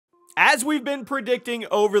as we've been predicting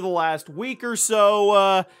over the last week or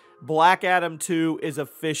so, Black Adam 2 is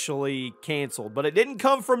officially canceled. But it didn't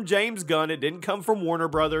come from James Gunn. It didn't come from Warner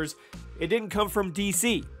Brothers. It didn't come from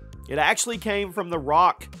DC. It actually came from The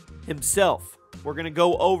Rock himself. We're going to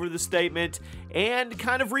go over the statement and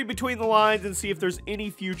kind of read between the lines and see if there's any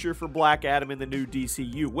future for Black Adam in the new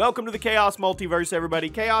DCU. Welcome to the Chaos Multiverse, everybody.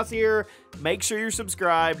 Chaos here. Make sure you're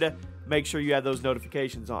subscribed. Make sure you have those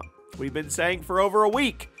notifications on. We've been saying for over a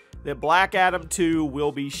week that Black Adam 2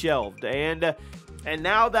 will be shelved. And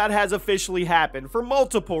now that has officially happened for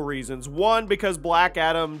multiple reasons. One, because Black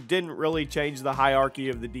Adam didn't really change the hierarchy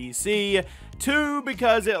of the DC. Two,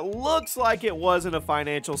 because it looks like it wasn't a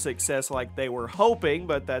financial success like they were hoping,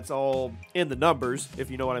 but that's all in the numbers,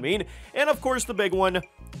 if you know what I mean. And of course, the big one,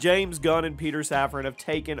 James Gunn and Peter Safran have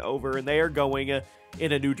taken over, and they are going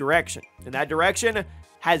in a new direction. And that direction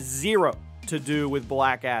has zero to do with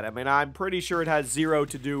Black Adam, and I'm pretty sure it has zero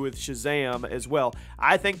to do with Shazam as well.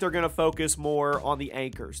 I think they're going to focus more on the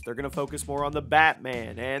anchors. They're going to focus more on the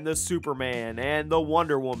Batman and the Superman and the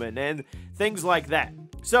Wonder Woman and things like that.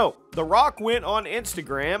 So, The Rock went on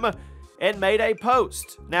Instagram and made a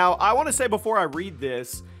post. Now, I want to say before I read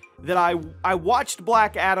this that I watched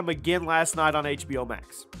Black Adam again last night on HBO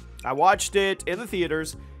Max. I watched it in the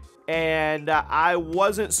theaters, and I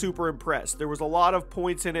wasn't super impressed. There was a lot of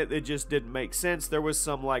points in it that just didn't make sense. There was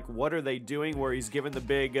some, like, what are they doing, where he's giving the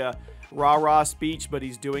big rah-rah speech, but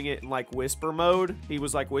he's doing it in, like, whisper mode. He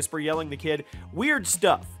was, like, whisper yelling the kid. Weird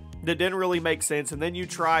stuff that didn't really make sense. And then you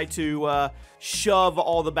try to shove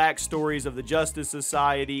all the backstories of the Justice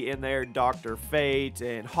Society in there, Dr. Fate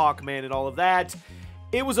and Hawkman and all of that.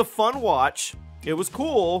 It was a fun watch. It was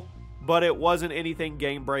cool, but it wasn't anything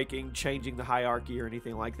game-breaking, changing the hierarchy or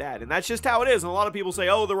anything like that. And that's just how it is. And a lot of people say,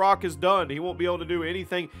 oh, The Rock is done. He won't be able to do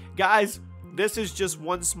anything. Guys, this is just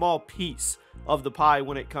one small piece of the pie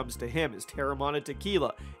when it comes to him. His Terramana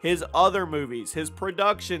Tequila, his other movies, his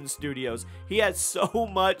production studios. He has so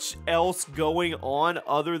much else going on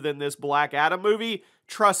other than this Black Adam movie.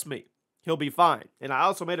 Trust me, he'll be fine. And I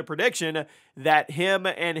also made a prediction that him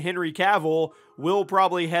and Henry Cavill will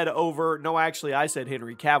probably head over. No, actually, I said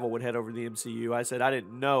Henry Cavill would head over to the MCU. I said I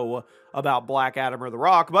didn't know about Black Adam or The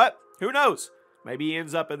Rock, but who knows? Maybe he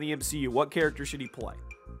ends up in the MCU. What character should he play?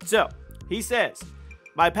 So, he says,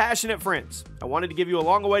 my passionate friends, I wanted to give you a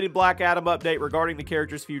long-awaited Black Adam update regarding the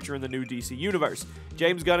character's future in the new DC universe.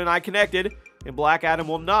 James Gunn and I connected, and Black Adam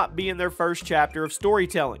will not be in their first chapter of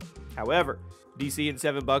storytelling. However, DC and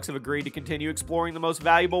 $7 have agreed to continue exploring the most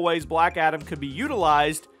valuable ways Black Adam could be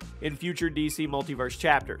utilized in future DC multiverse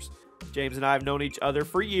chapters. James and I have known each other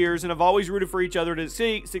for years and have always rooted for each other to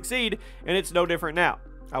succeed, and it's no different now.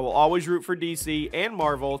 I will always root for DC and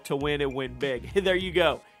Marvel to win and win big. There you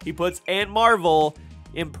go. He puts "and Marvel"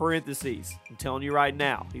 in parentheses. I'm telling you right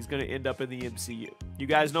now, he's going to end up in the MCU. You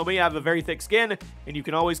guys know me, I have a very thick skin, and you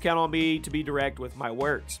can always count on me to be direct with my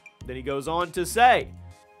words. Then he goes on to say,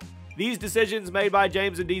 these decisions made by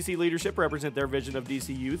James and DC leadership represent their vision of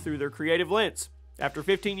DCU through their creative lens. After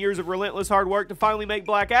 15 years of relentless hard work to finally make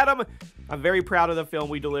Black Adam, I'm very proud of the film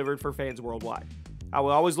we delivered for fans worldwide. I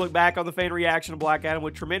will always look back on the fan reaction to Black Adam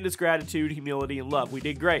with tremendous gratitude, humility, and love. We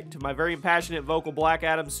did great. To my very passionate, vocal Black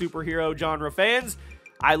Adam superhero genre fans,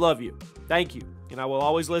 I love you. Thank you. And I will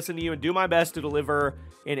always listen to you and do my best to deliver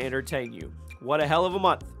and entertain you. What a hell of a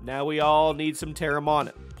month. Now we all need some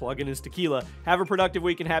Terramana. Plug in his tequila. Have a productive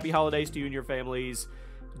week and happy holidays to you and your families,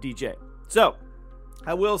 DJ. So,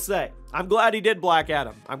 I will say, I'm glad he did Black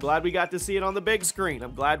Adam. I'm glad we got to see it on the big screen.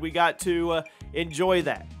 I'm glad we got to enjoy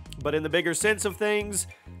that. But in the bigger sense of things,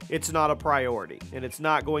 it's not a priority, and it's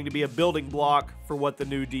not going to be a building block for what the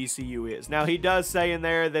new DCU is. Now, he does say in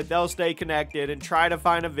there that they'll stay connected and try to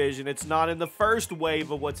find a vision. It's not in the first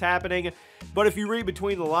wave of what's happening, but if you read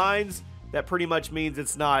between the lines, that pretty much means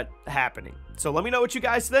it's not happening. So let me know what you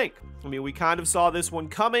guys think. I mean, we kind of saw this one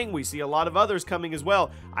coming. We see a lot of others coming as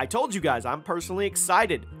well. I told you guys, I'm personally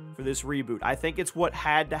excited for this reboot. I think it's what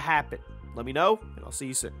had to happen. Let me know, and I'll see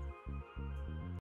you soon.